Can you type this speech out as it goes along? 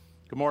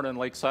Good morning,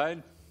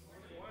 Lakeside.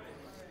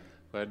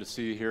 Glad to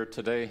see you here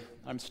today.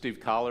 I'm Steve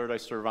Collard. I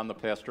serve on the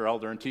pastor,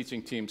 elder, and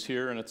teaching teams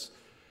here, and it's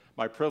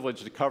my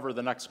privilege to cover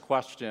the next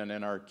question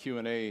in our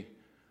Q&A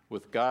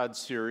with God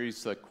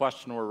series. The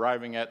question we're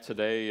arriving at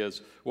today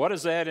is, what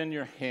is that in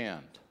your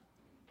hand?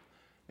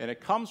 And it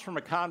comes from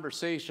a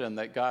conversation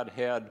that God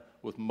had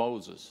with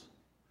Moses.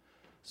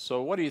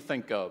 So what do you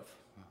think of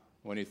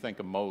when you think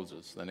of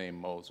Moses, the name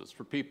Moses?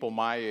 For people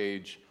my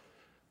age,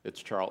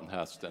 it's Charlton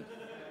Heston.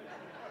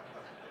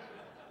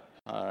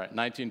 All right,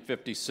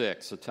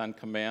 1956, the Ten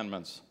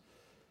Commandments.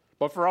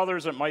 But for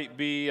others, it might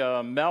be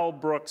Mel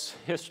Brooks'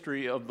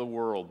 History of the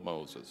World,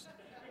 Moses.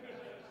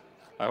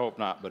 I hope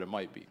not, but it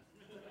might be.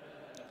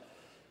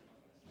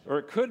 Or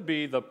it could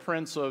be the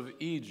Prince of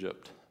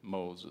Egypt,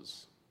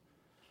 Moses.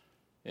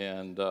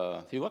 And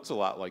he looks a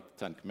lot like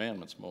the Ten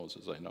Commandments,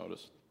 Moses, I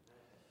noticed.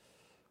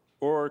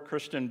 Or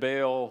Christian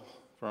Bale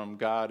from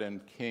God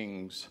and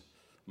Kings,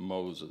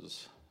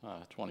 Moses,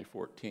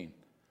 2014.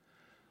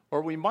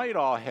 Or we might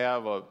all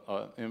have an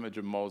image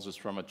of Moses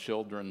from a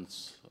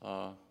children's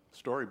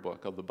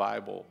storybook of the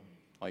Bible,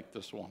 like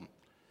this one.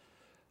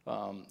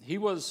 He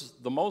was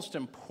the most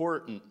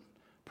important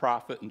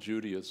prophet in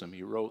Judaism.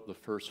 He wrote the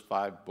first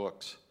 5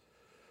 books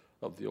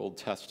of the Old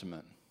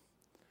Testament.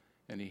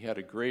 And he had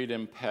a great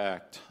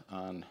impact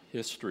on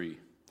history,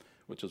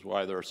 which is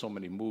why there are so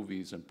many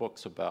movies and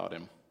books about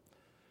him.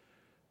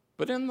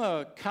 But in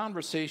the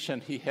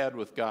conversation he had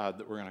with God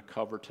that we're going to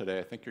cover today,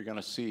 I think you're going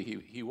to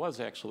see he was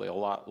actually a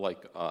lot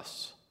like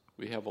us.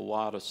 We have a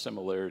lot of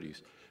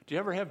similarities. Do you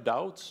ever have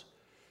doubts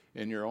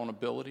in your own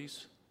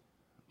abilities?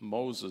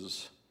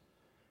 Moses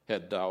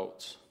had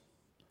doubts.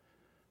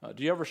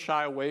 Do you ever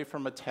shy away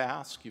from a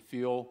task? You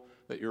feel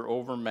that you're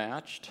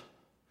overmatched?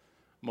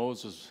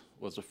 Moses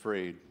was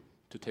afraid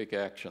to take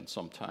action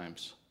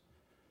sometimes.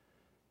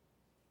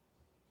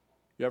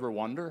 You ever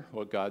wonder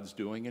what God's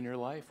doing in your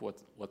life?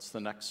 What's the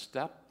next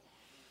step?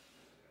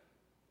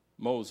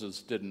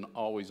 Moses didn't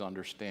always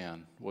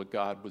understand what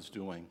God was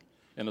doing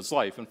in his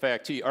life. In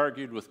fact, he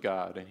argued with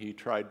God, and he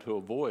tried to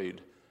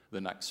avoid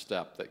the next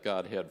step that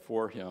God had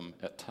for him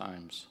at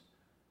times.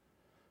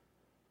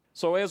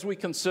 So as we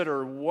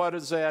consider what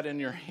is that in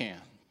your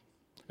hand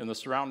in the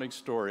surrounding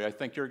story, I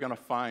think you're going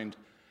to find,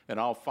 and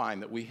I'll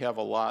find, that we have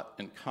a lot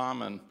in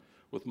common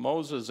with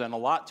Moses and a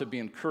lot to be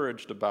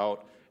encouraged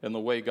about in the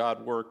way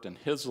God worked in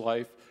his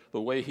life, the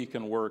way he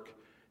can work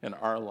in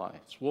our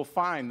lives. We'll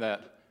find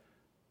that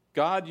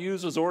God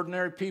uses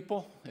ordinary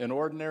people in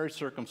ordinary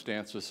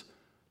circumstances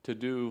to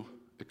do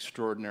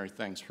extraordinary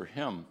things for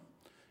him.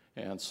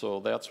 And so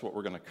that's what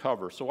we're going to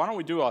cover. So why don't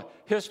we do a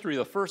history?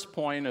 The first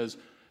point is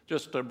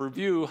just a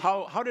review.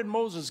 How did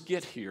Moses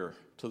get here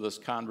to this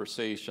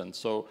conversation?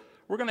 So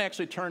we're going to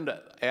actually turn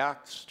to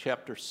Acts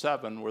chapter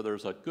 7, where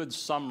there's a good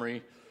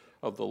summary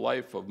of the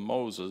life of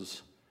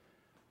Moses.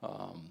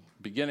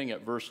 Beginning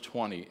at verse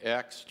 20,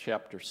 Acts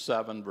chapter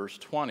 7, verse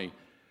 20.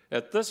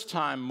 At this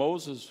time,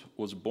 Moses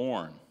was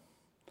born,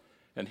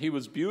 and he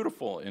was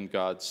beautiful in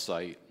God's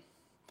sight,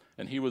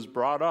 and he was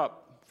brought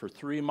up for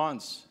 3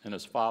 months in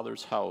his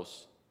father's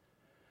house.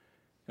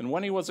 And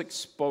when he was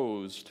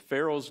exposed,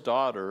 Pharaoh's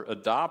daughter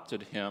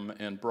adopted him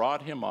and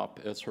brought him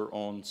up as her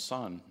own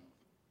son.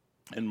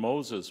 And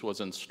Moses was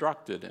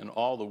instructed in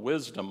all the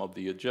wisdom of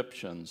the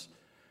Egyptians,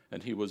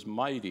 and he was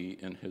mighty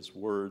in his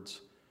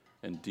words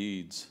and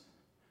deeds.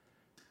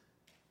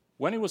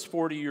 When he was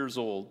 40 years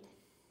old,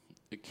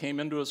 it came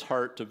into his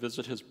heart to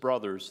visit his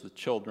brothers, the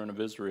children of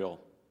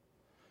Israel.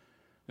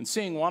 And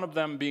seeing one of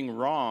them being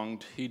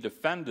wronged, he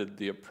defended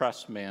the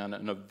oppressed man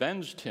and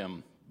avenged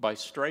him by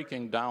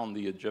striking down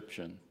the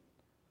Egyptian.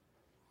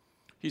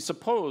 He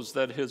supposed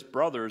that his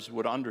brothers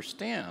would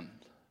understand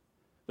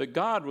that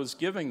God was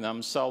giving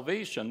them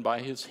salvation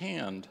by his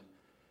hand,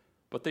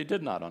 but they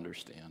did not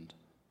understand.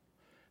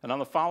 And on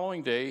the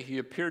following day, he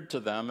appeared to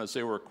them as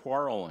they were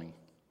quarreling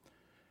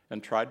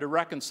and tried to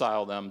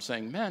reconcile them,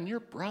 saying, "Men, you're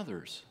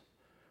brothers.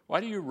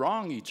 Why do you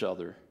wrong each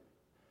other?"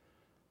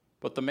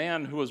 But the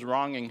man who was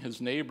wronging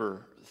his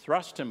neighbor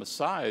thrust him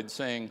aside,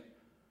 saying,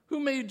 "Who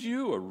made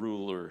you a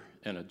ruler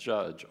and a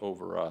judge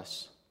over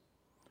us?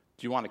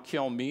 Do you want to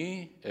kill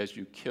me as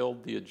you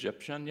killed the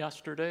Egyptian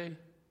yesterday?"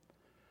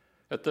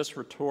 At this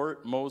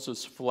retort,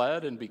 Moses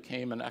fled and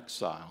became an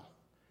exile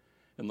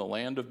in the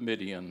land of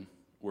Midian,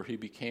 where he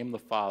became the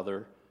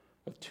father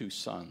of 2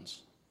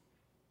 sons.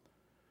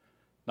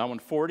 Now when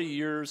 40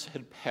 years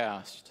had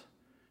passed,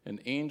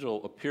 an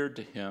angel appeared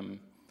to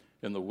him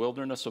in the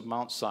wilderness of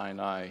Mount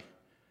Sinai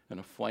in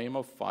a flame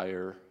of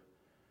fire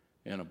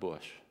in a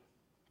bush.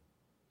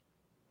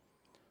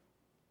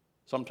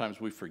 Sometimes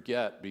we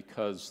forget,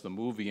 because the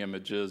movie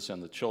images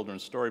and the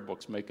children's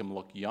storybooks make him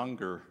look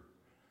younger,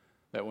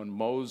 that when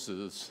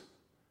Moses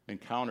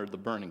encountered the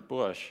burning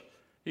bush,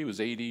 he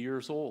was 80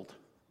 years old.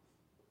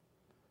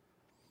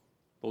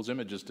 Those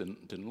images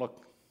didn't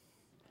look,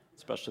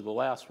 especially the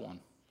last one.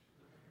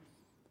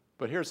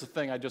 But here's the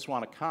thing, I just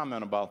want to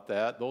comment about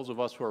that. Those of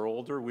us who are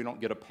older, we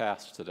don't get a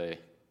pass today.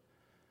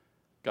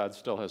 God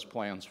still has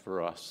plans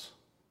for us.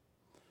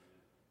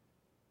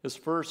 His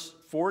first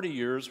 40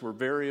 years were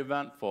very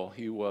eventful.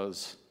 He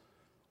was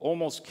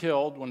almost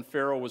killed when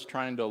Pharaoh was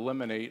trying to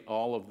eliminate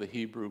all of the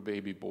Hebrew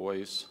baby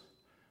boys,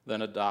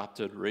 then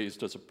adopted,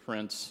 raised as a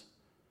prince,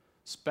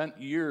 spent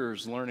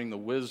years learning the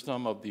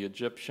wisdom of the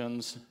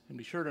Egyptians. And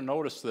be sure to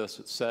notice this,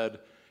 it said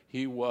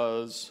he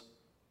was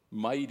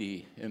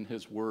mighty in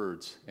his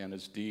words and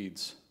his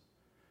deeds.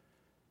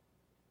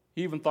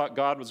 He even thought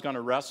God was going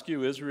to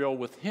rescue Israel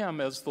with him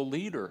as the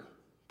leader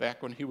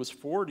back when he was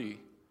 40.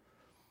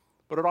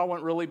 But it all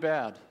went really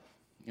bad,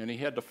 and he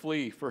had to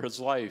flee for his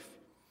life,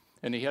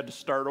 and he had to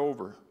start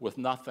over with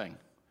nothing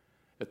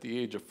at the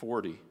age of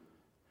 40.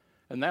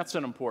 And that's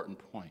an important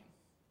point.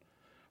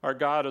 Our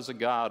God is a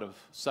God of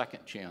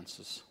second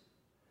chances.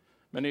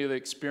 Many of the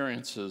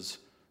experiences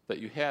that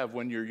you have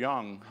when you're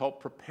young help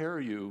prepare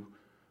you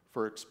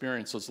for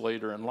experiences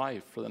later in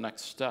life, for the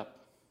next step.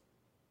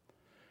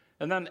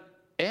 And then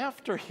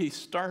after he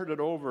started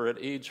over at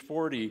age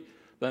 40,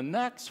 the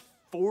next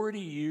 40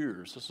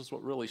 years, this is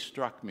what really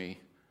struck me,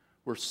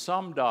 were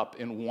summed up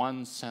in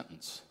one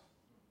sentence.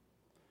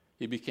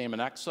 He became an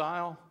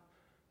exile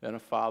and a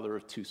father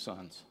of 2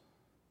 sons.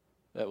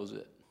 That was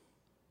it.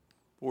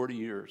 40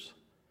 years.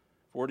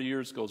 40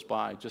 years goes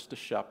by, just a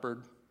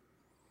shepherd,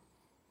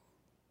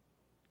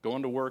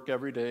 going to work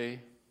every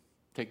day,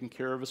 taking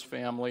care of his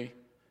family,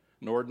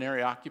 an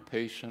ordinary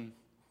occupation,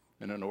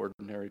 in an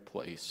ordinary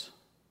place.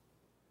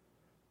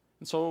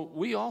 And so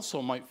we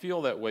also might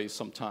feel that way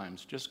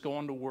sometimes, just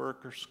going to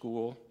work or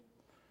school,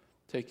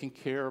 taking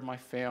care of my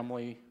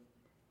family,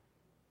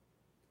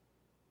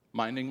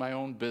 minding my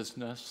own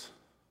business,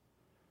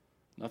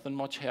 nothing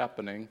much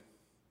happening.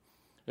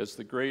 As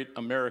the great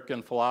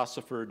American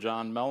philosopher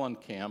John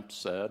Mellencamp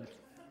said,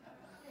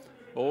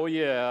 oh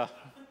yeah,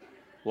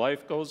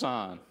 life goes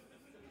on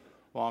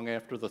long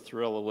after the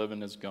thrill of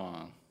living is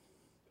gone.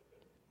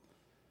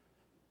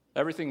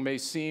 Everything may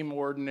seem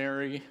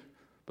ordinary,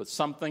 but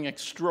something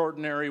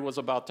extraordinary was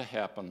about to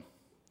happen.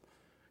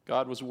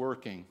 God was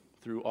working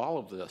through all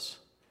of this.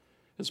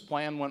 His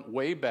plan went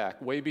way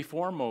back, way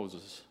before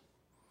Moses.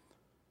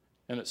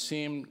 And it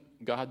seemed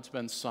God's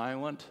been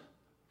silent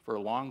for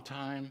a long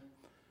time,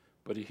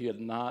 but he had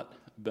not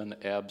been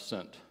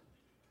absent.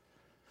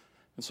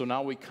 And so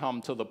now we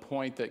come to the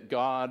point that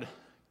God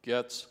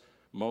gets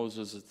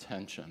Moses'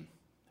 attention.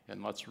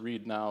 And let's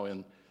read now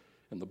in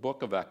the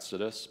book of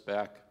Exodus,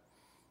 back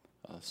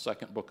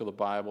second book of the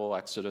Bible,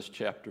 Exodus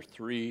chapter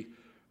 3,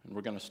 and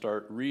we're going to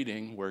start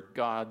reading where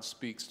God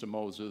speaks to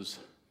Moses.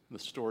 The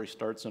story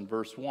starts in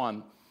verse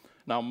 1.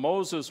 Now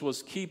Moses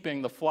was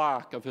keeping the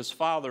flock of his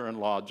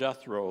father-in-law,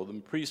 Jethro, the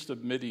priest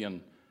of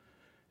Midian,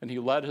 and he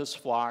led his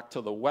flock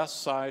to the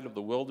west side of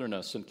the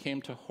wilderness and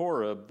came to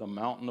Horeb, the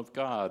mountain of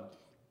God.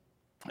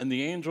 And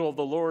the angel of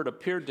the Lord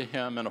appeared to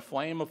him in a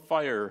flame of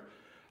fire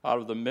out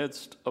of the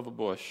midst of a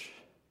bush.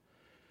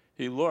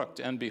 He looked,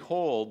 and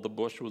behold, the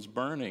bush was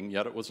burning,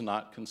 yet it was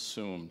not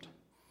consumed.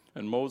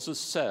 And Moses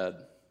said,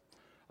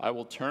 I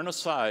will turn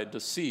aside to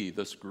see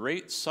this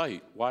great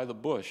sight, why the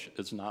bush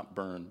is not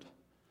burned.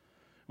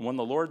 And when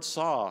the Lord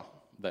saw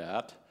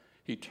that,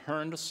 he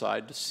turned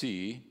aside to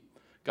see.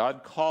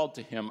 God called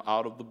to him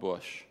out of the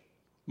bush,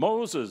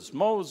 Moses,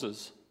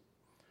 Moses.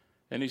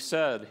 And he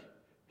said,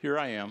 Here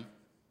I am.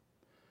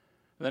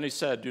 And then he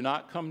said, Do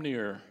not come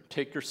near.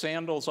 Take your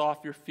sandals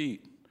off your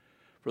feet,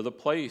 for the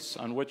place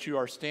on which you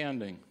are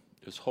standing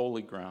is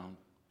holy ground.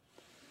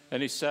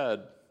 And he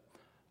said,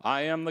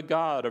 I am the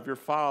God of your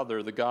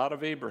father, the God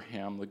of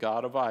Abraham, the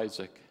God of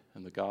Isaac,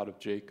 and the God of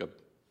Jacob.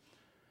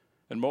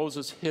 And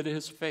Moses hid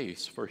his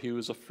face, for he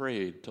was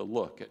afraid to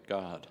look at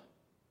God.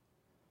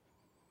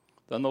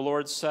 Then the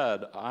Lord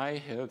said, I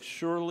have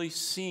surely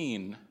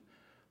seen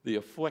the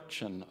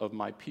affliction of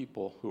my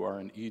people who are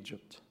in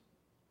Egypt,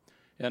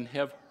 and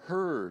have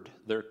heard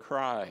their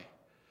cry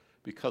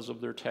because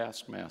of their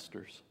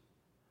taskmasters.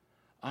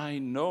 I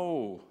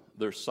know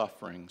their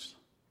sufferings,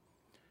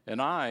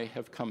 and I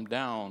have come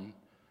down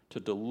to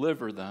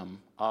deliver them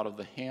out of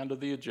the hand of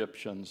the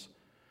Egyptians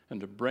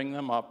and to bring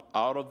them up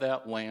out of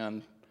that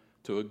land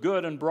to a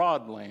good and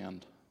broad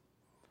land,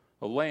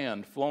 a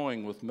land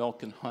flowing with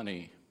milk and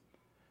honey.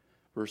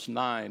 Verse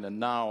 9, and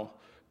now,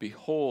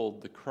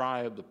 behold, the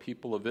cry of the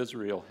people of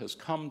Israel has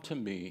come to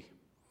me,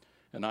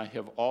 and I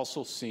have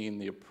also seen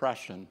the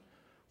oppression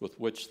with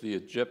which the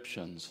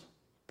Egyptians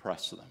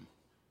oppress them.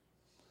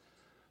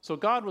 So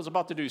God was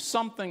about to do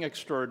something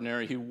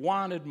extraordinary. He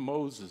wanted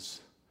Moses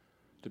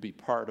to be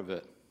part of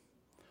it.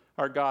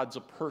 Our God's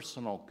a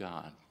personal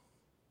God.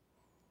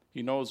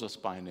 He knows us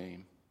by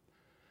name,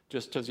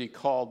 just as he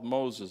called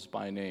Moses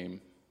by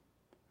name.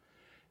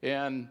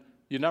 And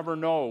you never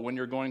know when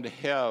you're going to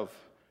have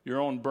your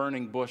own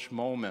burning bush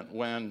moment,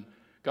 when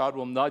God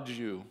will nudge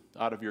you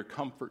out of your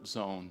comfort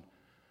zone,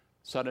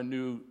 set a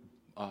new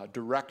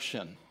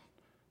direction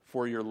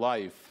for your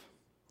life.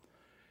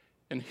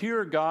 And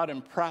here God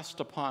impressed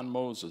upon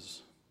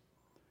Moses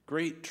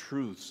great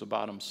truths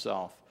about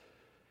himself.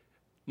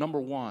 Number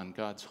one,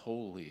 God's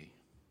holy.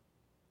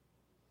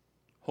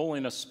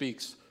 Holiness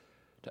speaks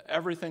to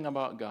everything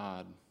about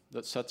God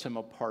that sets him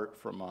apart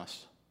from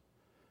us.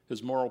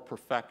 his moral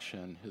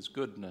perfection, his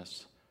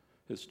goodness,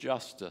 his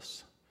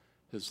justice,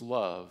 his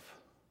love.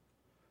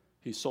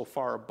 He's so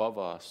far above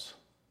us.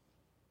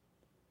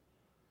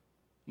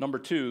 Number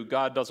two,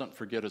 God doesn't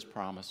forget his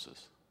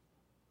promises.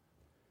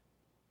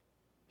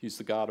 He's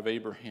the God of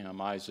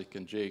Abraham, Isaac,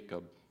 and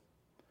Jacob.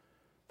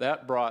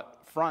 That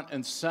brought front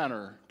and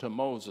center to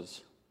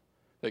Moses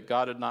that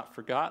God had not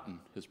forgotten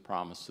his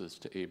promises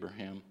to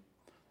Abraham,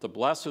 to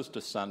bless his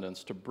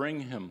descendants, to bring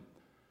him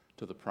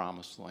to the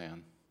promised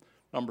land.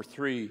 Number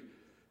three,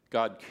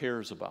 God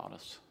cares about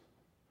us.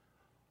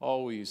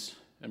 Always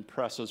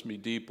impresses me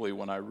deeply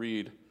when I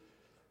read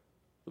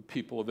the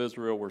people of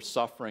Israel were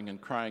suffering and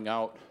crying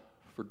out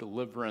for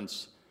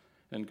deliverance,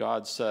 and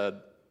God said,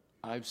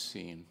 I've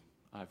seen,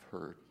 I've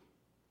heard,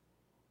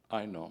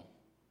 I know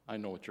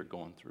what you're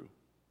going through.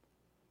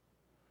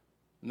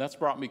 And that's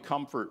brought me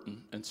comfort,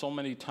 and so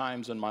many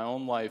times in my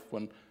own life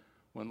when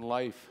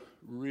life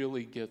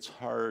really gets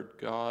hard,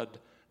 God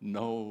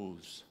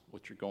knows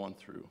what you're going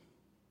through.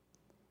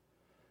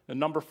 And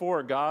number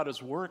four, God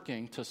is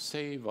working to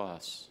save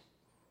us.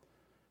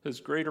 His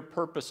greater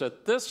purpose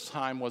at this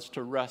time was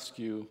to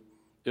rescue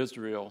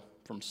Israel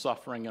from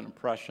suffering and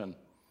oppression.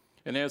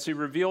 And as he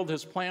revealed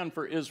his plan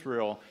for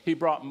Israel, he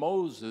brought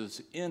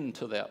Moses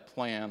into that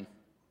plan.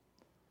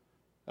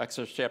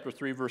 Exodus chapter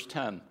 3, verse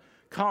 10.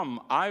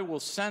 Come, I will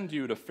send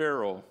you to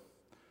Pharaoh,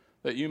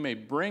 that you may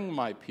bring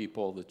my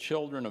people, the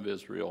children of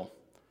Israel,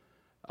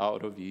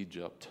 out of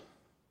Egypt.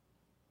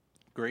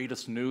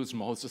 Greatest news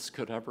Moses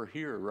could ever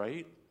hear,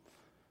 right?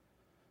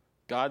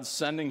 God's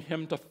sending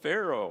him to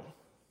Pharaoh.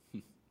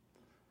 You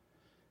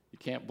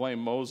can't blame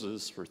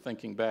Moses for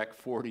thinking back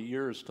 40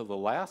 years to the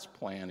last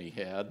plan he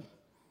had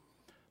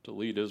to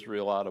lead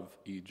Israel out of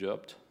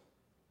Egypt.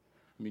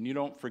 I mean, you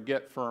don't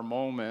forget for a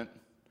moment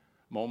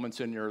moments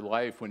in your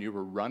life when you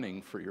were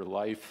running for your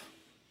life.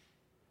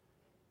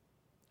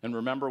 And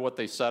remember what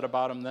they said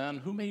about him then?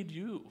 Who made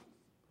you?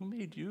 Who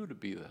made you to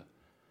be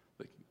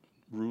the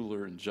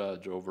ruler and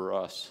judge over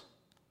us?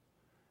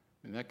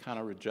 I mean, that kind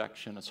of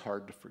rejection is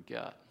hard to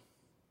forget.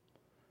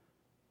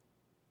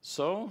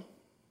 So,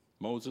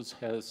 Moses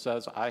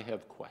says, I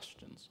have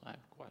questions. I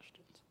have questions.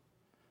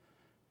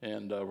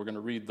 And we're going to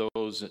read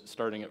those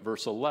starting at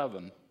verse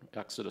 11,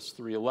 Exodus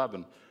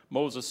 3:11.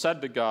 Moses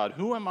said to God,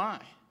 who am I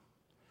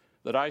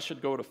that I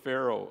should go to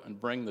Pharaoh and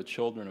bring the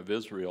children of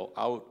Israel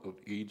out of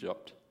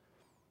Egypt?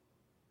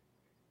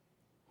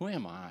 Who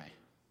am I?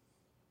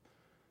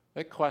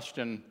 That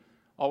question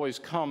always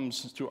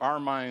comes to our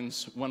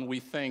minds when we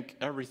think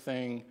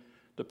everything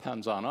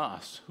depends on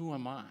us. Who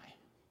am I?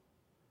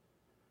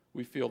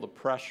 We feel the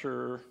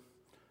pressure,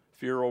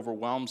 fear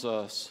overwhelms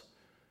us,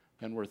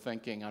 and we're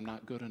thinking, I'm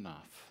not good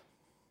enough.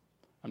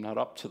 I'm not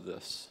up to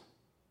this.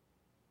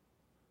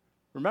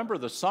 Remember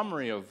the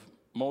summary of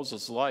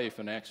Moses' life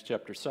in Acts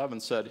chapter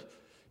 7 said,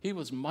 he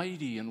was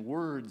mighty in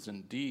words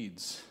and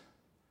deeds.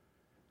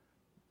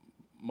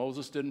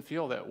 Moses didn't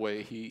feel that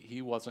way.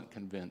 He wasn't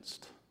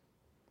convinced.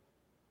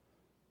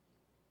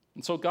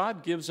 And so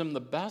God gives him the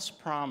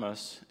best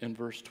promise in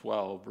verse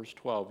 12. Verse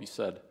 12, he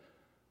said,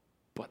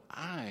 but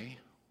I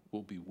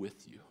will be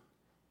with you.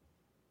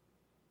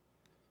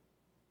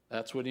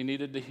 That's what he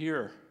needed to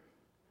hear.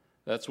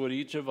 That's what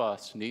each of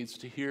us needs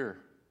to hear.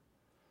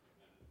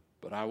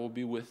 But I will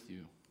be with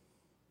you.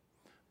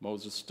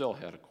 Moses still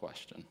had a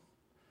question.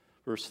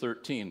 Verse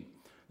 13,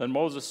 then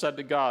Moses said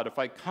to God, if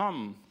I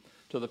come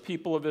to the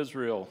people of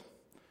Israel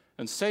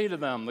and say to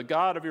them, the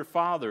God of your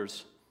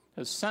fathers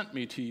has sent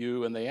me to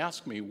you, and they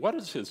ask me, what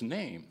is his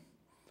name?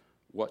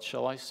 What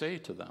shall I say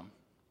to them?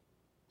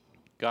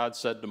 God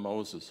said to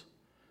Moses,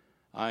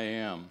 I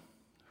am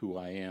who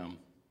I am.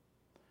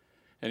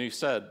 And he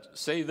said,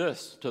 say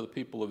this to the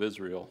people of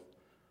Israel,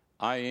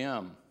 I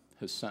am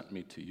has sent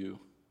me to you.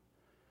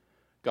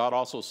 God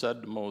also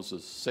said to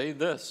Moses, say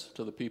this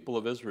to the people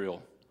of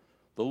Israel,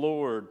 the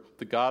Lord,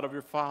 the God of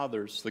your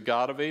fathers, the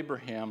God of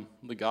Abraham,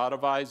 the God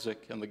of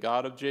Isaac, and the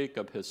God of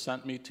Jacob has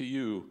sent me to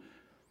you.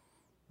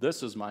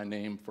 This is my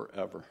name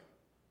forever.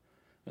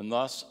 And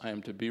thus I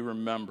am to be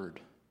remembered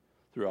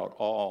throughout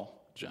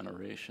all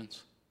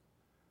generations.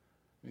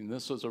 I mean,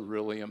 this was a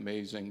really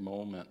amazing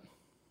moment.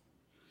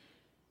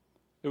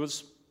 It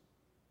was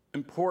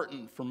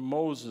important for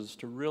Moses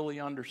to really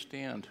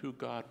understand who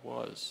God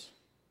was.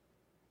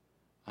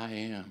 I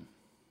am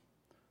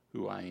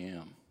who I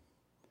am.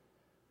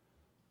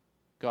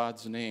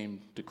 God's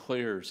name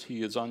declares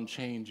he is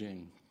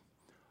unchanging,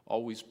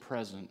 always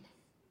present,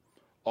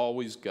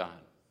 always God.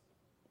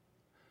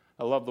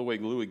 I love the way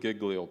Louis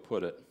Giglio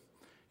put it.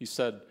 He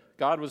said,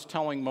 God was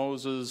telling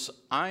Moses,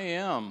 I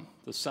am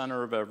the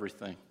center of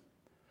everything.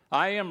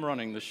 I am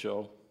running the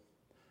show.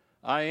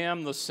 I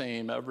am the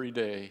same every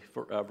day,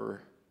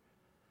 forever.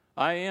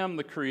 I am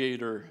the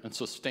creator and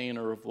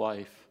sustainer of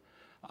life.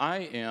 I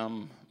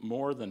am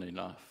more than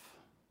enough.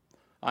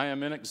 I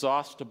am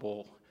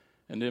inexhaustible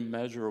and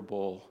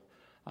immeasurable.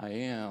 I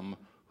am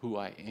who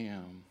I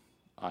am.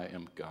 I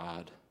am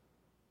God.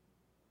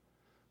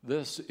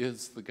 This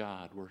is the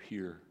God we're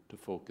here to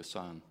focus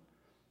on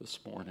this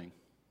morning.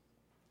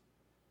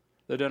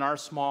 that in our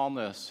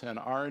smallness and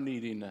our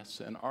neediness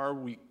and our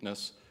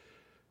weakness,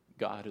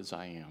 God is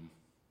I am.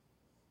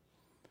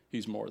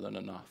 He's more than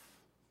enough.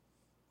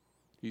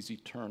 He's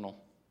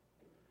eternal.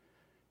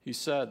 He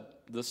said,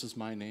 "This is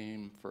my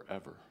name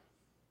forever."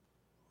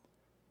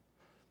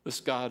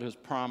 This God has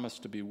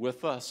promised to be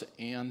with us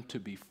and to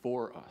be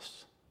for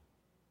us.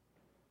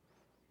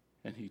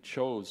 And he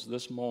chose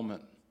this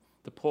moment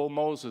to pull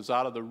Moses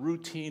out of the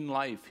routine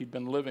life he'd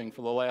been living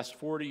for the last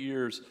 40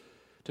 years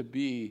to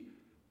be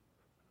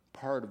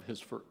part of his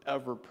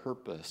forever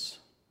purpose.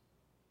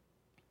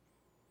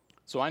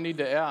 So I need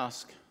to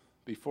ask,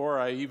 before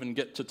I even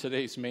get to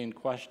today's main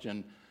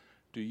question,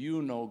 do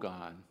you know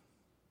God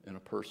in a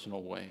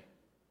personal way?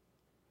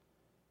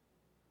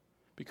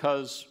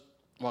 Because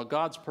while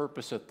God's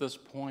purpose at this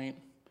point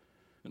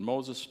in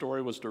Moses'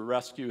 story was to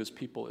rescue his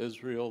people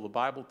Israel, the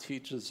Bible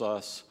teaches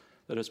us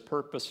that his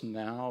purpose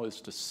now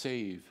is to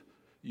save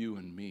you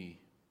and me.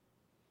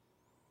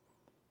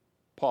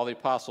 Paul the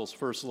Apostle's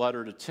first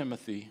letter to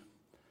Timothy,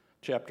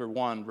 chapter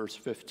 1, verse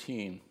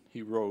 15,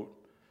 he wrote,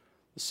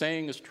 "The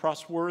saying is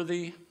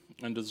trustworthy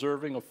and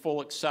deserving of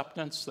full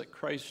acceptance that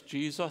Christ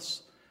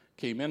Jesus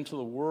came into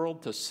the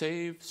world to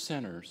save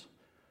sinners,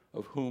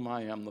 of whom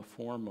I am the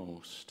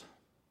foremost."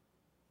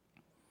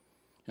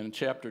 And in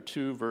chapter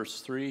 2, verse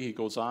 3, he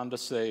goes on to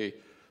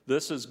say,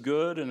 "This is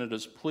good and it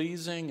is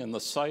pleasing in the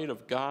sight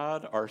of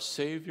God, our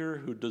Savior,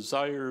 who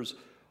desires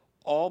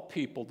all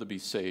people to be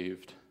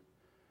saved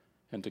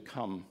and to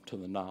come to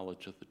the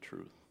knowledge of the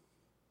truth."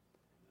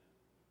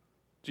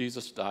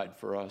 Jesus died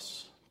for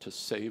us to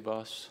save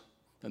us,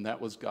 and that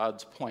was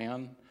God's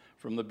plan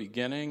from the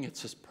beginning.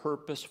 It's his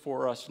purpose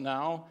for us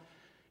now.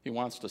 He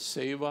wants to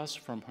save us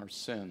from our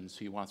sins.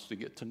 He wants to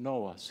get to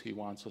know us. He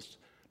wants us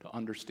to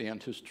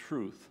understand his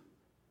truth.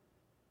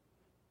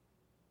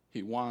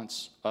 He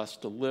wants us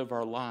to live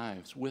our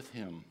lives with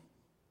him.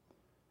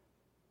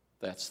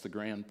 That's the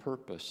grand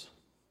purpose.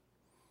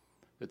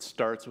 It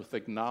starts with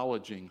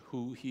acknowledging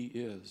who he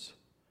is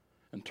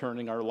and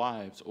turning our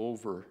lives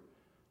over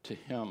to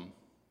him.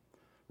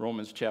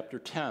 Romans chapter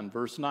 10,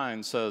 verse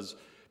 9 says,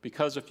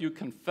 "Because if you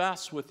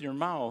confess with your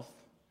mouth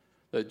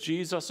that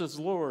Jesus is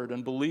Lord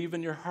and believe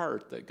in your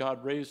heart that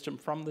God raised him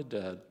from the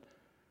dead,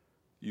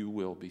 you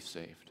will be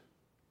saved."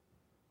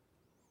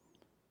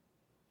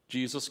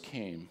 Jesus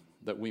came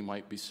that we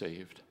might be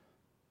saved.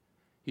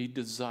 He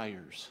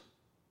desires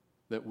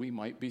that we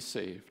might be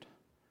saved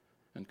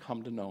and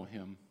come to know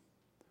him.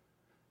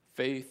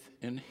 Faith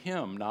in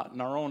him, not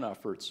in our own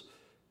efforts,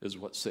 is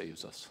what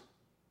saves us.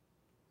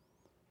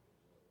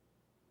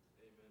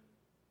 Amen.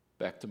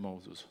 Back to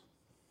Moses.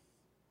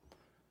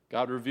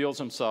 God reveals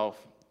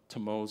himself to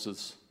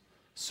Moses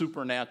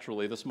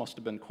supernaturally. This must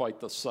have been quite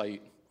the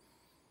sight.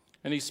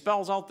 And he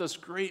spells out this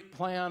great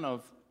plan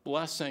of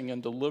blessing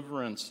and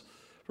deliverance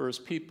for his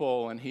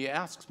people, and he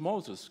asks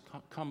Moses,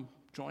 come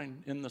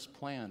join in this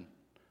plan.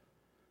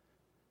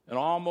 And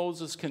all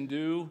Moses can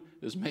do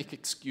is make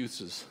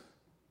excuses.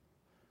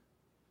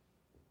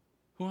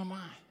 Who am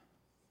I?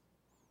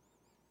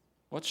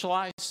 What shall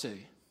I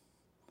say?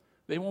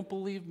 They won't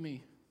believe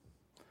me.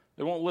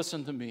 They won't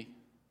listen to me.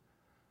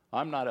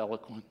 I'm not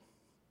eloquent.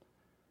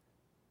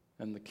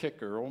 And the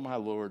kicker, "Oh my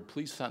Lord,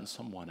 please send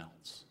someone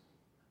else."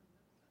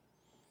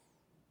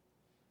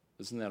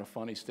 Isn't that a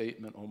funny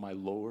statement? "Oh my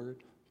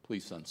Lord,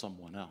 please send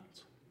someone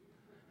else."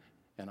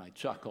 And I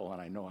chuckle,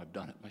 and I know I've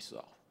done it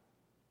myself.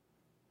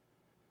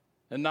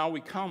 And now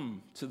we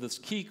come to this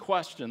key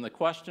question, the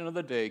question of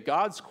the day,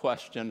 God's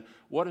question.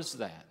 What is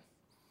that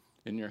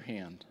in your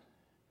hand?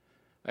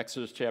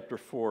 Exodus chapter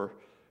 4,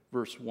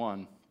 verse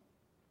 1.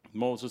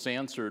 Moses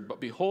answered,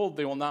 "But behold,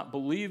 they will not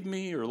believe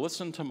me or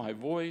listen to my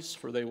voice,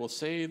 for they will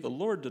say, 'The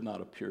Lord did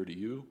not appear to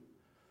you.'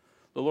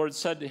 The Lord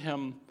said to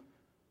him,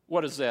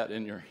 'What is that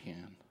in your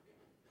hand?'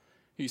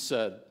 He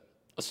said,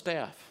 'A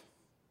staff.'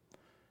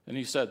 And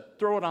he said,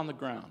 'Throw it on the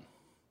ground.'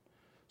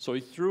 So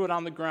he threw it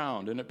on the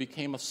ground, and it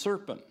became a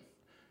serpent,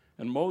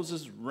 and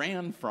Moses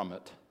ran from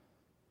it.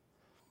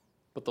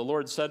 But the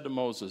Lord said to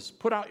Moses,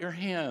 'Put out your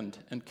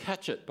hand and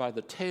catch it by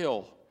the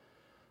tail.'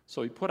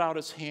 So he put out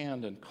his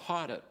hand and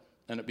caught it,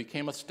 and it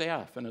became a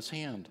staff in his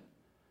hand,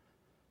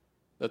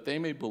 that they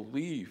may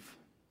believe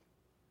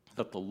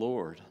that the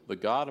Lord, the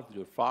God of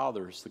your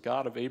fathers, the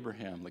God of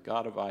Abraham, the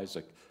God of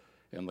Isaac,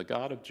 and the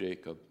God of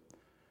Jacob,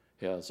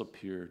 has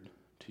appeared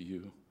to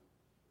you."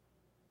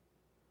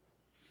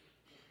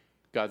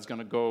 God's going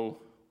to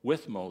go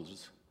with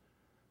Moses.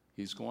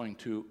 He's going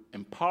to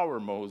empower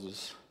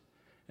Moses.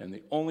 And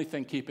the only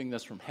thing keeping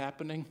this from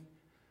happening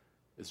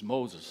is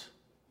Moses.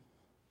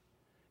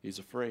 He's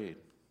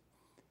afraid.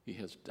 He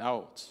has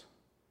doubts.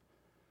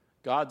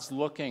 God's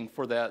looking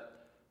for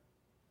that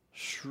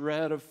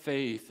shred of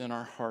faith in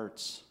our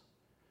hearts.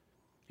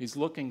 He's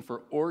looking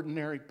for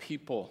ordinary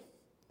people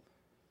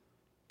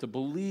to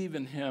believe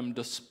in him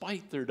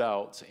despite their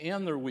doubts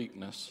and their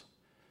weakness.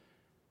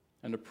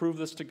 And to prove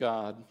this to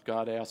God,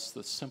 God asks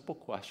this simple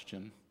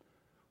question: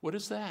 what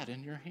is that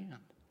in your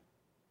hand?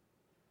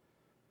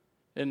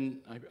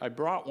 And I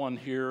brought one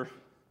here.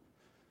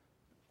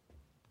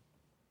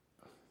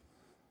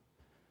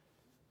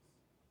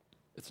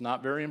 It's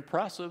not very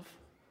impressive.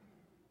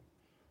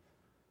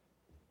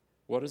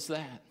 What is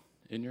that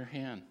in your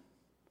hand?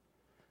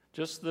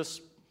 Just this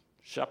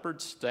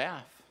shepherd's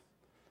staff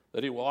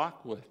that he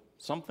walked with,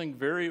 something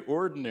very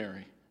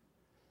ordinary.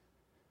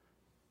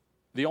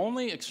 The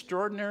only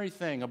extraordinary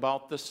thing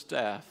about this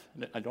staff,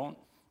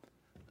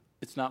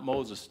 it's not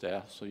Moses'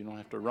 staff, so you don't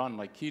have to run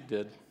like he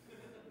did,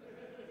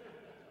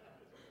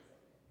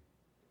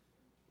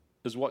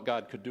 is what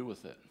God could do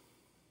with it.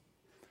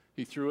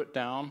 He threw it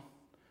down,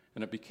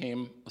 and it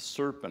became a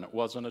serpent. It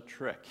wasn't a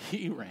trick.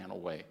 He ran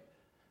away.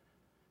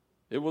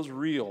 It was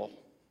real.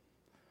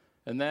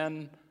 And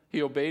then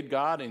he obeyed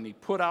God, and he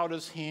put out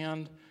his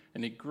hand,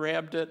 and he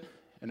grabbed it,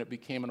 and it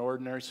became an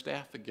ordinary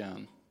staff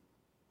again.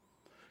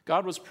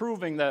 God was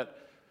proving that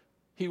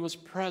he was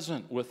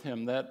present with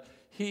him, that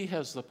he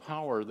has the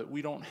power that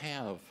we don't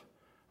have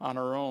on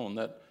our own,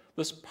 that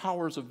this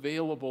power is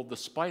available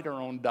despite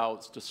our own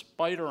doubts,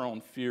 despite our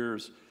own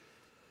fears.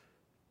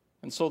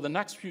 And so the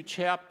next few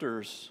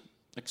chapters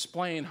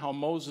explain how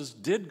Moses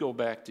did go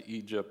back to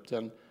Egypt,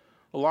 and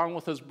along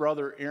with his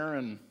brother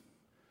Aaron,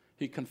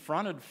 he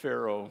confronted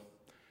Pharaoh.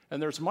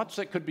 And there's much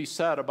that could be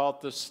said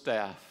about this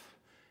staff.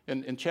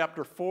 In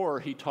chapter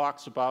 4, he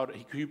talks about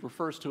it, he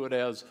refers to it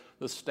as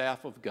the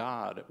staff of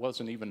God. It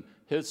wasn't even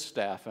his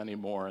staff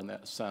anymore in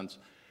that sense.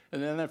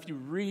 And then if you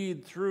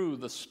read through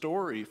the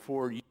story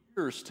for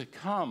years to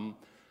come,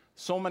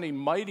 so many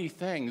mighty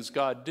things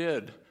God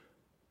did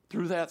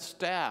through that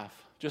staff,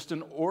 just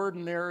an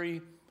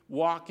ordinary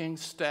walking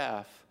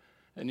staff,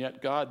 and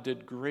yet God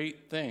did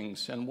great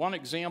things. And one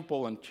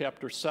example in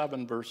chapter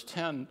 7, verse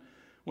 10,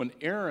 when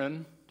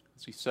Aaron,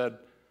 as he said,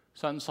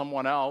 send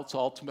someone else,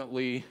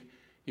 ultimately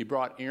he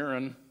brought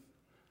Aaron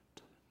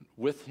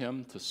with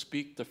him to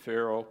speak to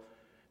Pharaoh.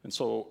 And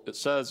so it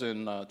says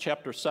in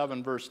chapter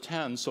 7, verse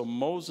 10, so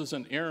Moses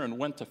and Aaron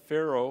went to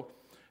Pharaoh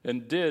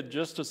and did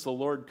just as the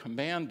Lord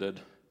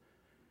commanded.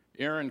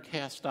 Aaron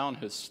cast down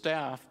his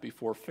staff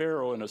before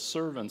Pharaoh and his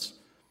servants,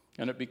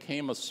 and it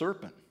became a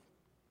serpent.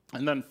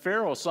 And then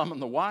Pharaoh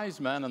summoned the wise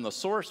men and the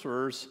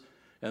sorcerers,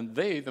 and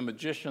they, the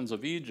magicians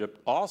of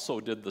Egypt, also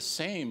did the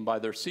same by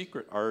their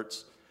secret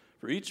arts.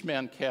 For each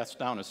man cast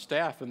down his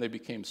staff, and they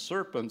became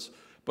serpents,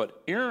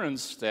 but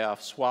Aaron's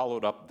staff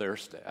swallowed up their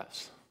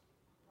staffs.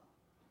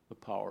 The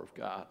power of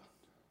God.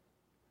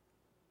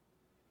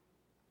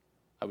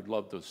 I would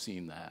love to have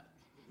seen that.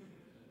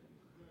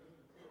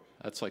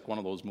 That's like one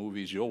of those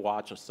movies you'll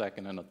watch a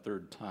second and a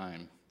third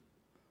time.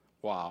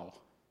 Wow.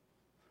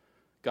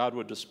 God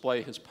would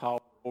display his power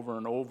over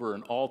and over,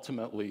 and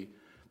ultimately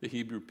the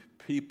Hebrew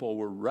people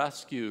were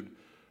rescued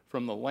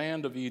from the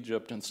land of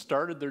Egypt and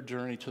started their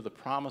journey to the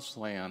promised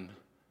land.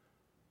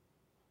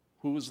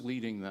 Who was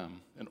leading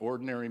them? An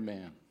ordinary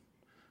man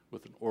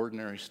with an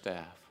ordinary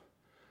staff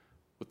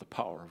with the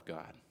power of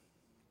God.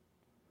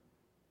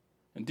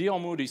 And D.L.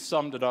 Moody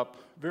summed it up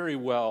very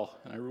well,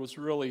 and I was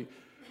really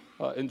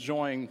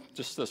enjoying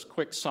just this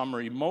quick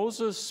summary.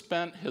 Moses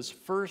spent his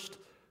first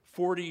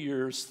 40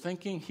 years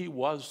thinking he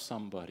was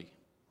somebody.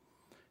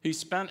 He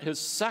spent his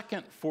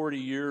second 40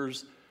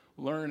 years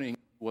learning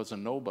he was a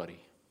nobody.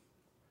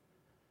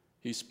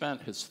 He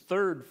spent his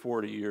third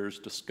 40 years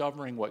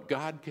discovering what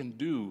God can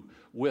do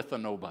with a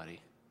nobody.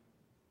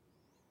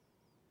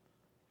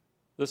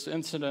 This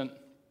incident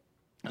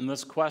and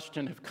this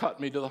question have cut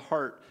me to the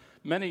heart.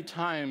 Many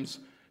times,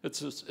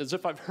 it's as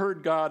if I've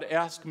heard God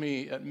ask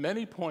me at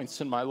many points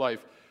in my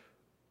life,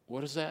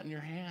 what is that in your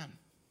hand?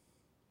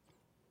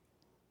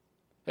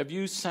 Have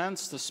you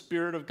sensed the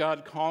Spirit of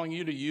God calling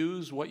you to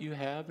use what you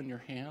have in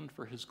your hand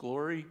for his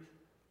glory?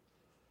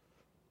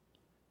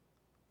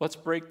 Let's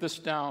break this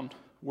down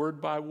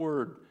word by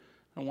word.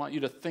 I want you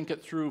to think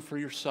it through for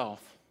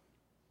yourself.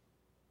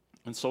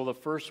 And so the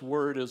first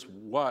word is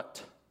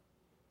what?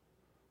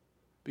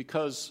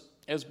 Because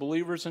as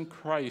believers in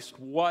Christ,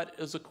 what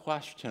is a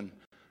question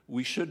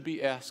we should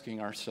be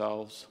asking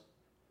ourselves?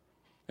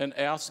 And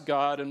ask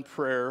God in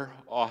prayer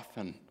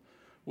often,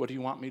 what do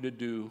you want me to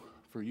do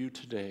for you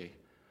today,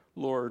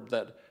 Lord,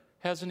 that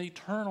has an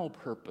eternal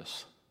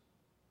purpose?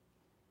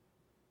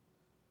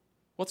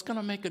 What's going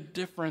to make a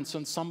difference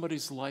in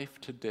somebody's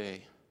life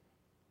today?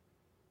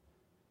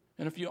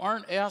 And if you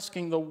aren't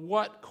asking the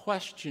what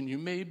question, you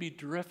may be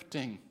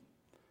drifting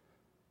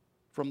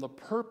from the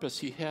purpose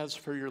he has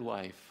for your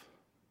life.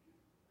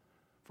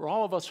 For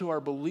all of us who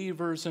are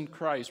believers in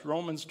Christ,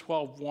 Romans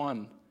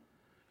 12:1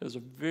 is a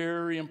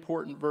very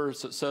important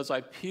verse that says, I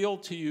appeal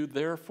to you,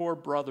 therefore,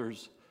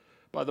 brothers,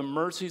 by the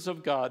mercies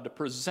of God, to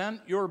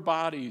present your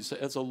bodies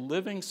as a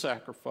living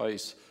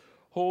sacrifice,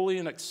 holy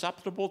and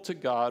acceptable to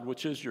God,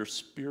 which is your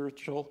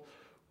spiritual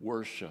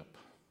worship.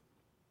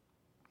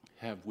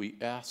 Have we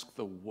asked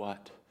the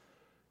what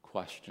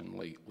question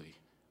lately?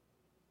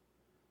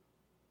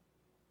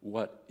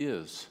 What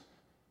is?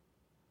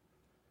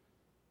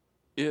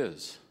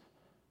 Is.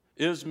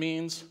 Is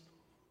means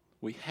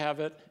we have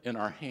it in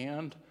our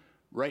hand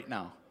right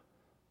now.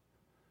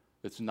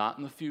 It's not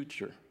in the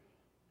future.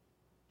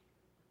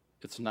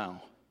 It's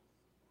now.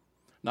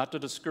 Not to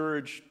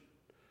discourage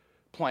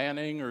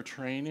planning or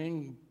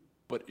training,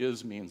 but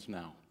is means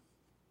now.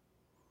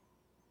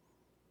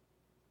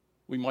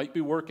 We might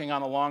be working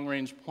on a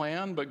long-range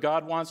plan, but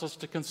God wants us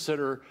to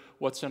consider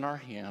what's in our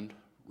hand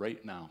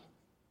right now.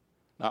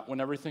 Not when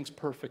everything's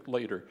perfect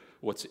later.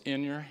 What's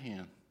in your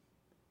hand.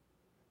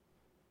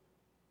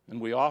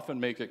 And we often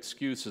make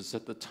excuses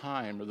that the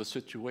time or the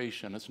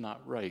situation is not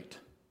right.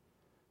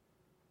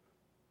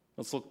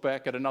 Let's look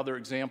back at another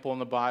example in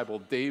the Bible.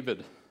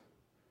 David.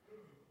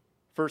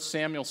 1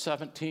 Samuel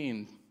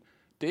 17.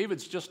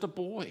 David's just a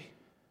boy.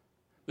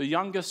 The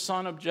youngest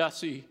son of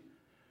Jesse,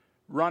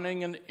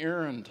 running an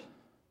errand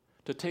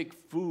to take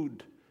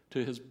food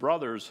to his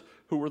brothers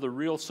who were the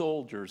real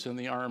soldiers in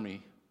the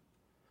army.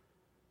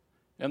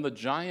 And the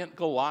giant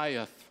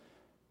Goliath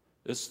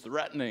is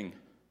threatening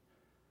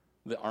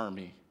the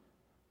army.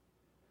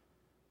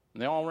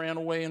 And they all ran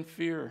away in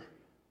fear.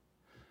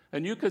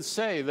 And you could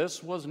say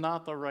this was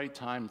not the right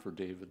time for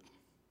David.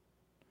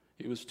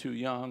 He was too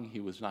young. He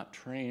was not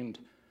trained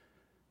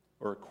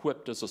or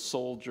equipped as a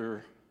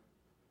soldier.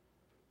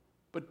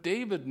 But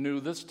David knew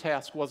this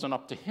task wasn't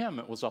up to him.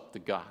 It was up to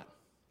God.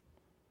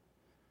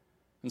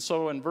 And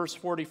so in verse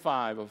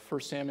 45 of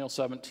 1 Samuel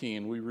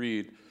 17, we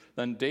read,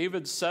 "Then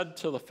David said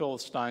to the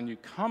Philistine, 'You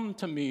come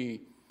to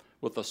me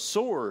with a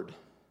sword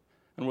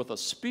and with a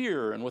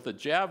spear and with a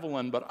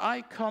javelin, but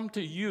I come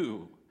to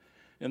you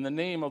in the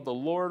name of the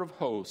Lord of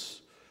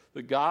hosts,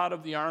 the God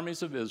of the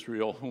armies of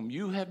Israel, whom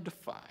you have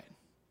defied.'"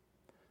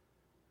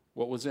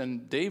 What was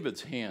in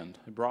David's hand?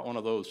 I brought one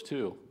of those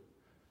too.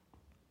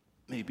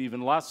 Maybe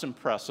even less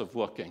impressive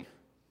looking.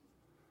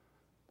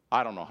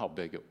 I don't know how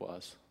big it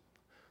was.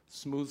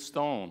 Smooth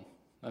stone.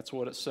 That's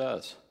what it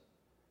says.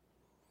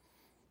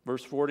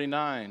 Verse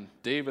 49,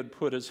 David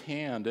put his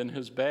hand in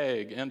his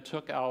bag and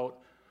took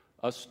out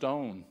a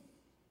stone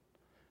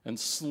and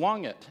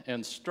slung it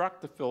and struck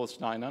the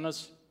Philistine on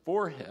his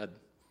forehead.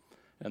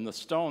 And the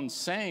stone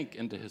sank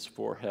into his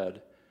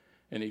forehead,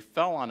 and he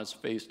fell on his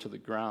face to the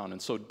ground.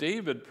 And so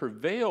David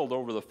prevailed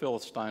over the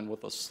Philistine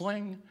with a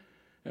sling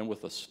and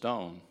with a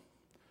stone.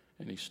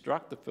 And he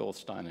struck the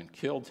Philistine and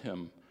killed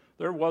him.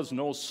 There was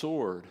no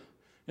sword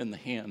in the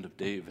hand of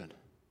David.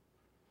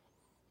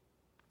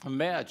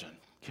 Imagine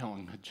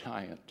killing a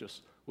giant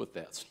just with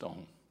that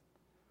stone.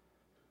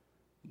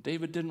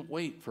 David didn't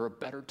wait for a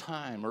better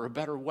time or a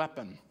better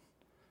weapon.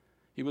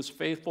 He was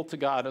faithful to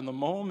God in the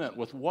moment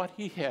with what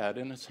he had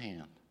in his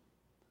hand.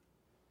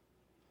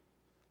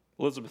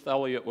 Elizabeth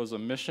Elliot was a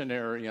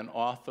missionary and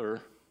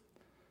author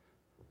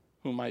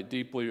whom I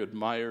deeply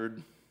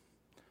admired.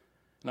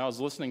 And I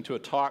was listening to a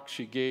talk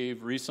she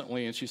gave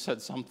recently, and she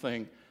said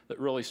something that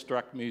really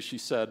struck me. She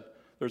said,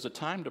 "There's a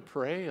time to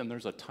pray, and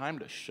there's a time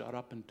to shut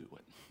up and do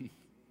it."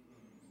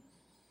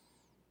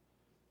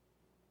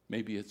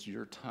 Maybe it's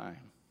your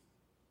time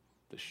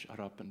to shut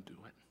up and do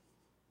it.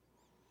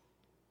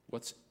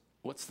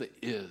 What's the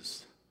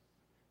is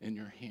in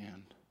your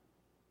hand?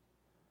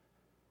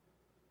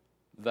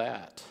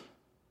 That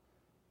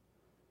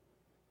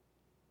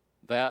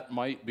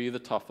might be the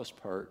toughest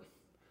part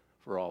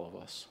for all of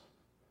us.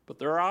 But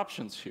there are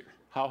options here.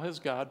 How has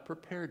God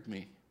prepared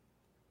me?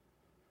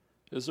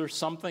 Is there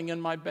something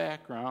in my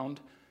background,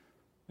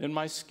 in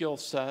my skill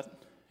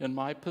set, in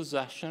my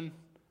possession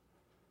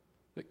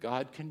that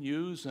God can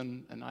use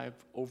and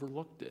I've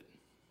overlooked it?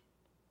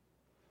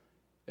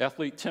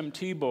 Athlete Tim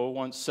Tebow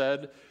once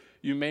said,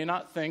 "You may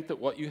not think that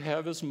what you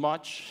have is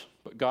much,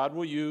 but God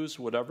will use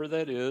whatever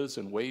that is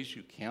in ways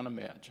you can't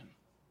imagine."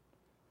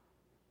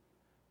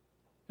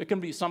 It can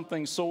be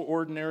something so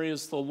ordinary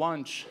as the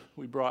lunch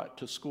we brought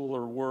to school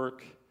or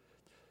work.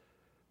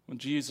 When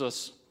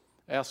Jesus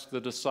asked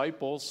the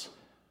disciples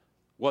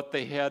what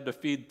they had to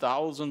feed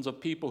thousands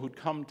of people who'd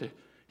come to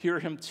hear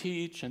him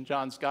teach in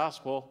John's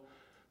Gospel,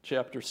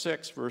 chapter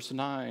 6, verse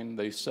 9,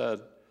 they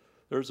said,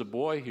 "There's a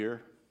boy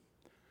here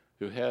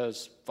who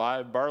has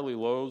 5 barley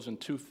loaves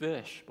and 2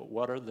 fish, but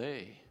what are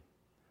they?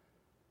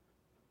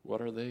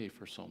 What are they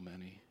for so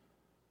many?"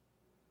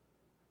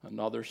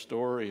 Another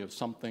story of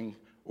something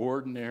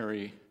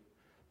ordinary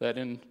that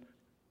in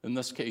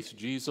this case,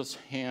 Jesus'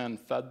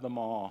 hand fed them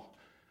all,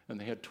 and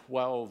they had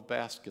 12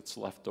 baskets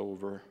left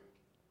over.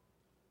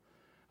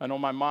 I know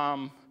my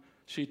mom,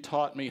 she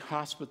taught me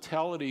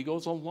hospitality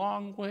goes a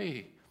long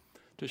way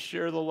to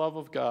share the love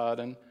of God,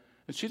 and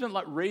she didn't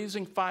let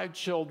raising 5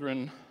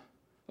 children,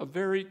 a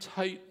very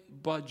tight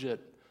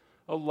budget,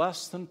 a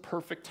less than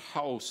perfect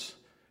house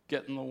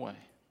get in the way.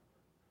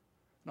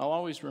 And I'll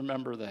always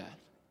remember that.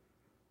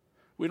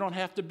 We don't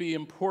have to be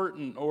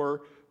important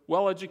or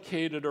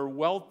well-educated or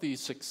wealthy,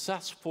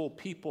 successful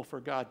people for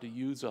God to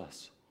use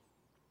us.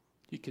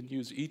 He can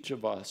use each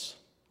of us.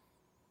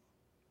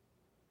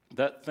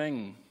 That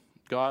thing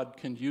God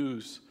can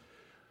use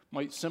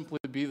might simply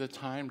be the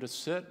time to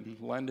sit and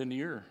lend an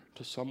ear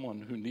to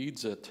someone who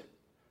needs it.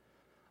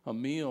 A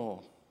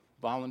meal,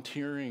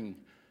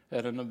 volunteering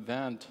at an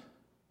event,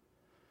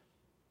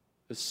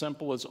 as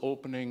simple as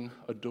opening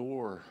a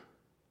door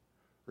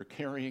or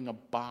carrying a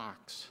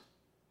box.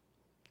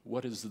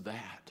 What is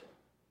that?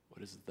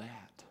 What is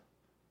that?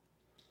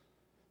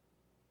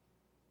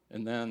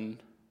 And then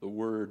the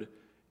word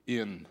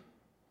in.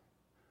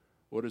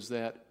 What is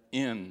that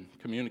in?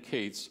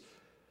 Communicates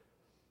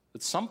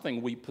It's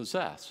something we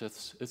possess.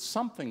 It's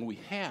something we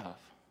have.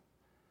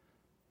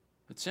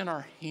 It's in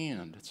our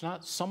hand. It's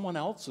not someone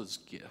else's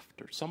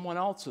gift or someone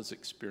else's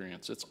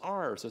experience. It's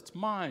ours. It's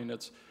mine.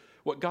 It's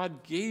what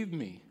God gave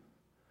me.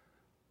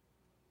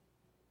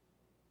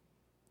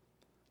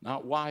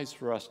 Not wise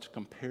for us to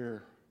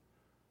compare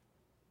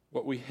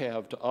what we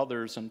have to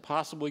others and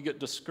possibly get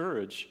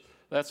discouraged.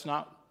 That's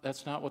not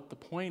what the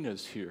point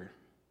is here.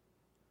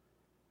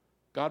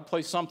 God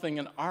placed something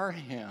in our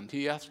hand.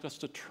 He asked us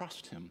to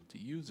trust him, to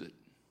use it.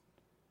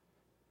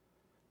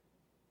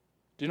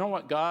 Do you know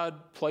what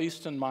God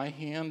placed in my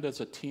hand as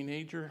a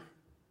teenager?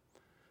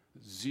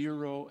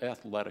 0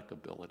 athletic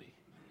ability.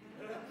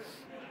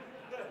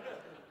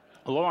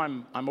 Although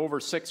I'm over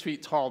 6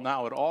 feet tall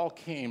now, it all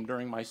came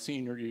during my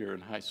senior year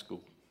in high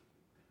school.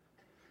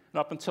 And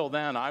up until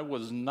then, I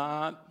was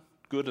not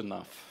good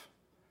enough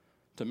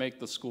to make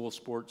the school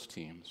sports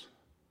teams.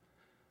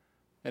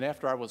 And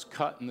after I was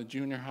cut in the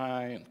junior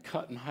high and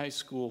cut in high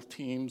school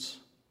teams,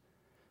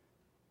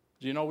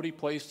 do you know what he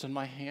placed in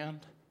my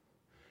hand?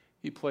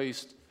 He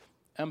placed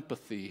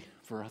empathy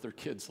for other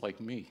kids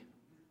like me.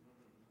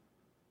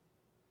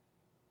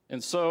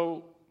 And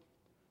so,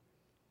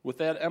 with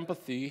that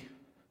empathy,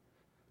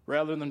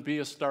 rather than be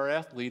a star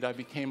athlete, I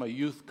became a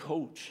youth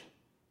coach.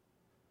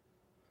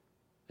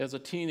 As a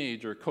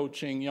teenager,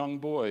 coaching young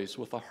boys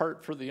with a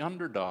heart for the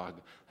underdog.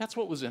 That's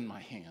what was in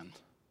my hand.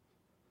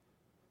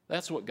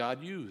 That's what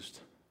God used.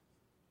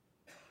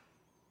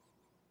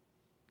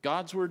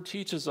 God's word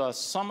teaches us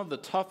some of the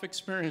tough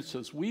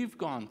experiences we've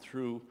gone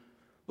through.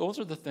 Those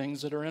are the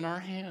things that are in our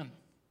hand.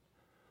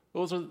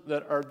 Those are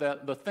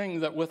the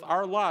thing that with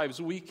our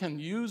lives we can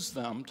use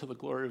them to the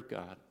glory of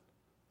God.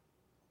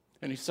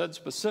 And he said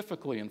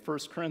specifically in 1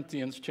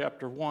 Corinthians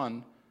chapter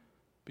 1,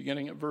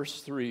 beginning at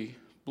verse 3,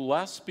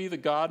 "Blessed be the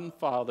God and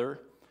Father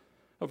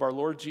of our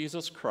Lord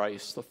Jesus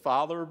Christ, the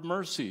Father of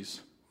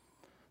mercies,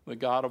 the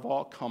God of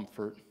all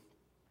comfort,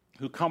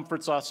 who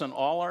comforts us in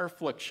all our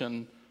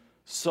affliction,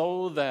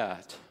 so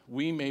that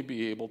we may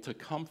be able to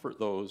comfort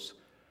those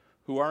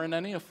who are in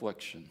any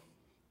affliction,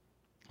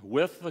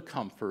 with the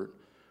comfort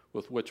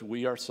with which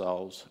we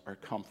ourselves are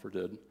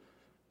comforted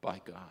by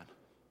God."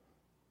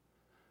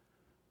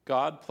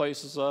 God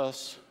places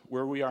us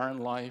where we are in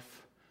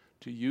life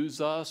to use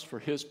us for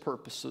his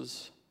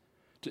purposes,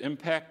 to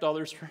impact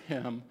others for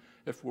him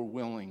if we're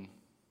willing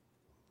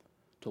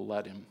to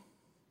let him.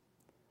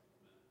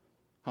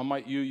 How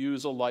might you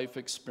use a life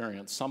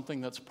experience,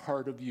 something that's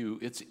part of you,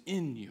 it's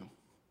in you,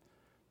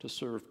 to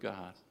serve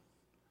God?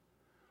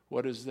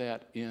 What is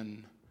that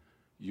in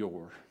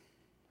your?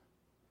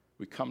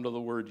 We come to the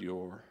word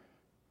your.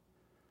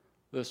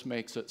 This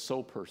makes it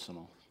so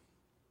personal.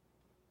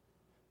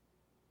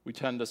 We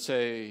tend to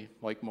say,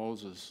 like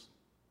Moses,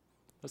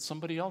 let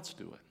somebody else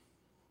do it.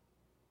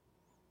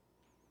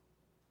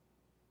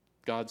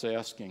 God's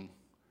asking,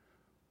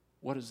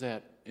 what is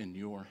that in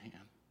your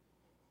hand?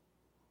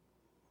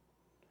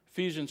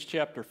 Ephesians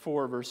chapter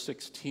 4, verse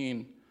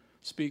 16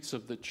 speaks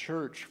of the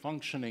church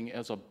functioning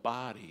as a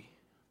body.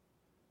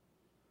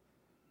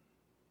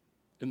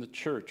 In the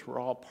church, we're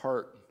all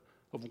part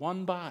of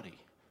one body.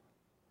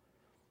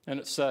 And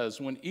it says,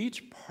 when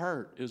each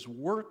part is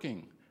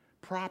working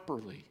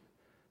properly,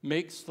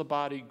 makes the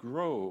body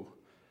grow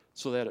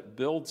so that it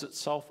builds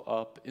itself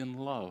up in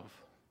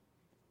love.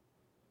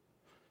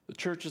 The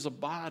church is a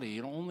body.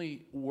 It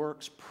only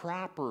works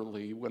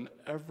properly when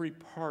every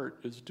part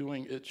is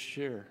doing its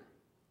share.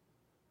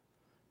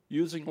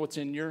 Using what's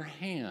in your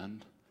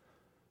hand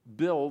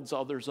builds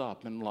others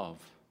up in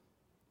love.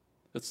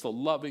 It's the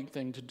loving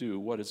thing to do.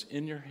 What is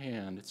in your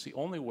hand, it's the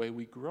only way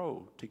we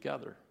grow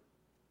together.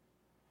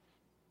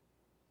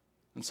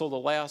 And so the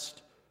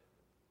last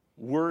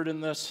word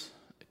in this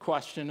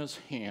question is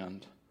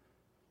hand.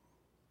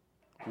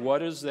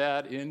 What is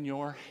that in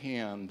your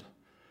hand?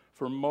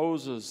 For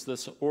Moses,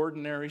 this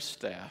ordinary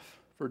staff.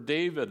 For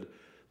David,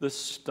 this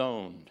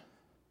stone.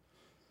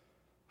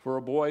 For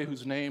a boy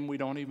whose name we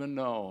don't even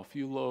know, a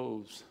few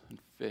loaves and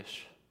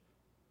fish.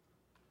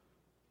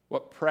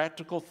 What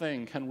practical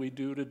thing can we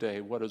do today?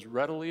 What is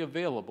readily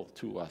available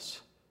to us?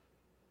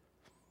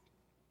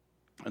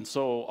 And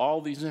so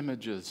all these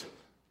images,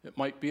 it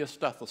might be a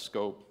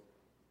stethoscope.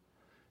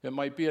 It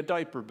might be a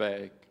diaper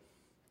bag.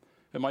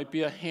 It might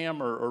be a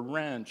hammer or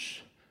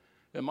wrench.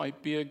 It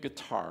might be a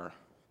guitar,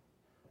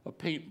 a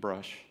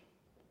paintbrush,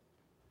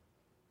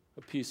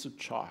 a piece of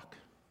chalk,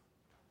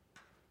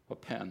 a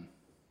pen,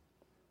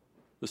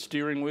 the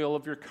steering wheel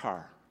of your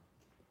car,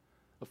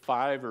 a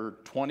 $5 or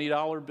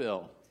 $20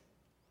 bill.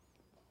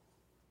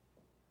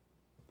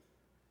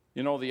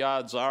 You know, the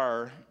odds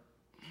are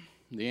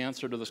the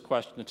answer to this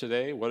question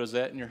today, what is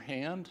that in your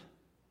hand?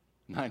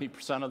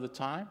 90% of the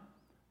time,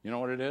 you know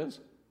what it is?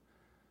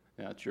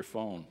 Yeah, it's your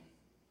phone.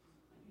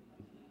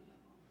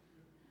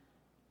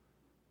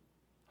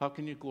 How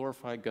can you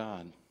glorify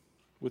God?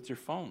 With your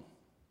phone.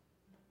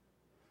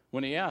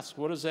 When he asks,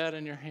 what is that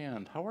in your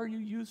hand? How are you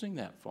using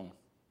that phone?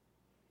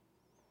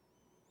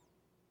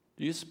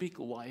 Do you speak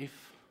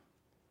life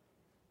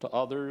to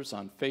others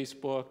on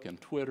Facebook and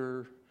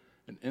Twitter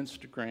and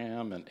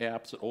Instagram and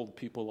apps that old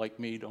people like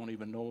me don't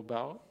even know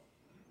about?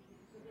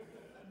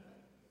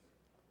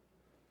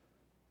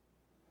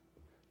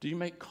 Do you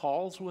make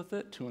calls with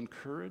it to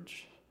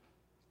encourage?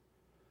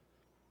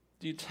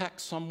 Do you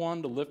text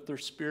someone to lift their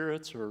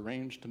spirits or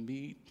arrange to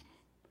meet,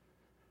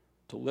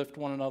 to lift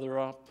one another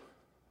up?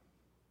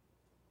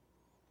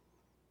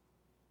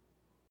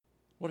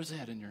 What is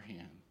that in your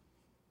hand?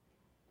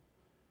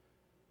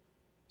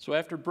 So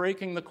after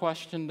breaking the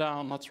question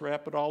down, let's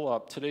wrap it all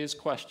up. Today's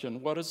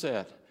question, what is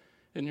that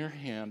in your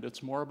hand?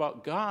 It's more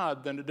about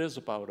God than it is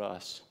about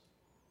us.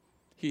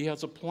 He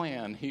has a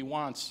plan. He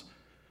wants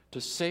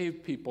to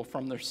save people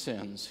from their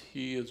sins.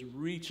 He is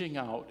reaching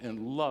out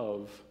in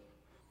love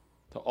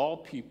to all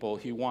people.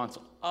 He wants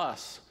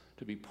us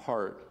to be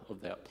part of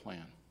that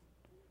plan.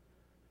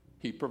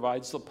 He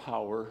provides the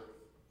power.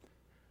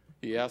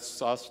 He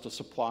asks us to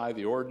supply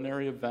the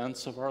ordinary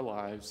events of our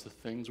lives, the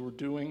things we're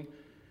doing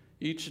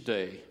each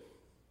day,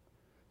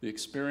 the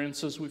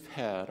experiences we've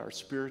had, our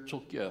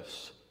spiritual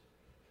gifts,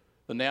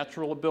 the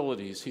natural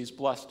abilities He's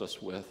blessed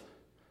us with.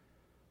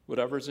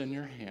 Whatever's in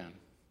your hand,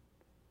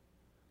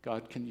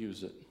 God can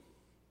use it.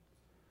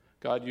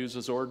 God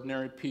uses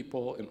ordinary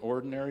people in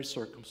ordinary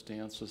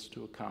circumstances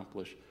to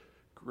accomplish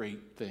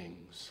great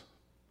things.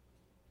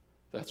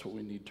 That's what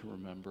we need to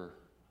remember.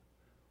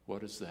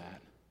 What is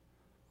that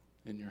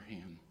in your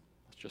hand?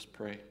 Let's just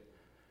pray.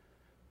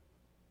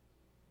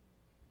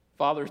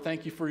 Father,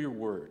 thank you for your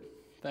word.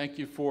 Thank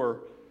you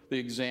for the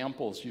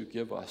examples you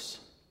give us.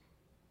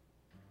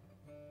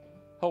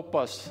 Help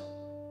us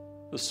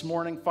this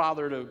morning,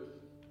 Father, to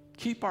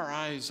keep our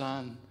eyes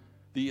on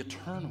the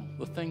eternal,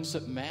 the things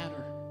that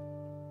matter.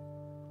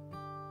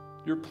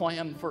 Your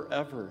plan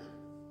forever,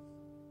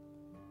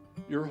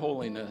 your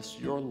holiness,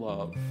 your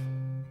love.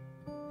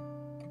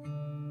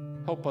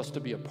 Help us to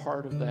be a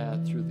part of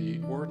that through the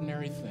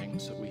ordinary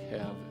things that we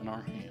have in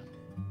our hand.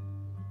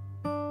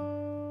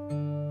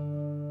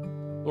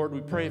 Lord,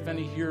 we pray if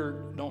any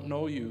here don't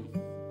know you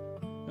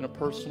in a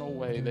personal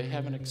way, they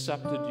haven't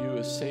accepted you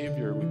as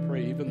Savior, we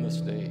pray even this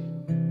day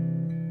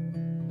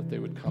that they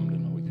would come to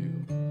know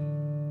you.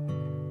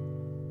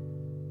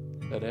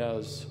 That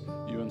as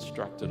you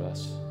instructed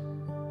us,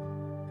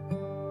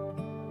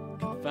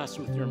 confess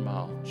with your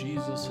mouth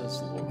Jesus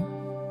as Lord.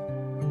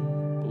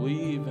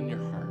 Believe in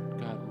your heart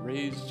God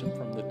raised him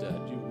from the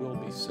dead. You will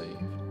be saved.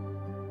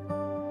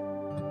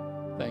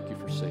 Thank you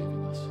for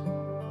saving us.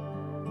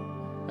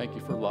 Thank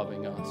you for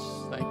loving us.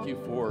 Thank you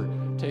for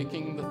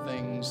taking the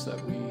things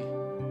that we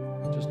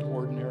just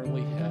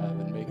ordinarily have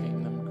and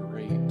making them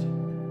great.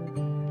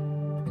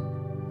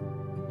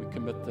 We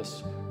commit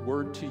this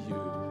word to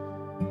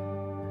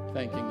you,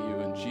 thanking you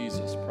in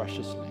Jesus'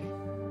 precious name.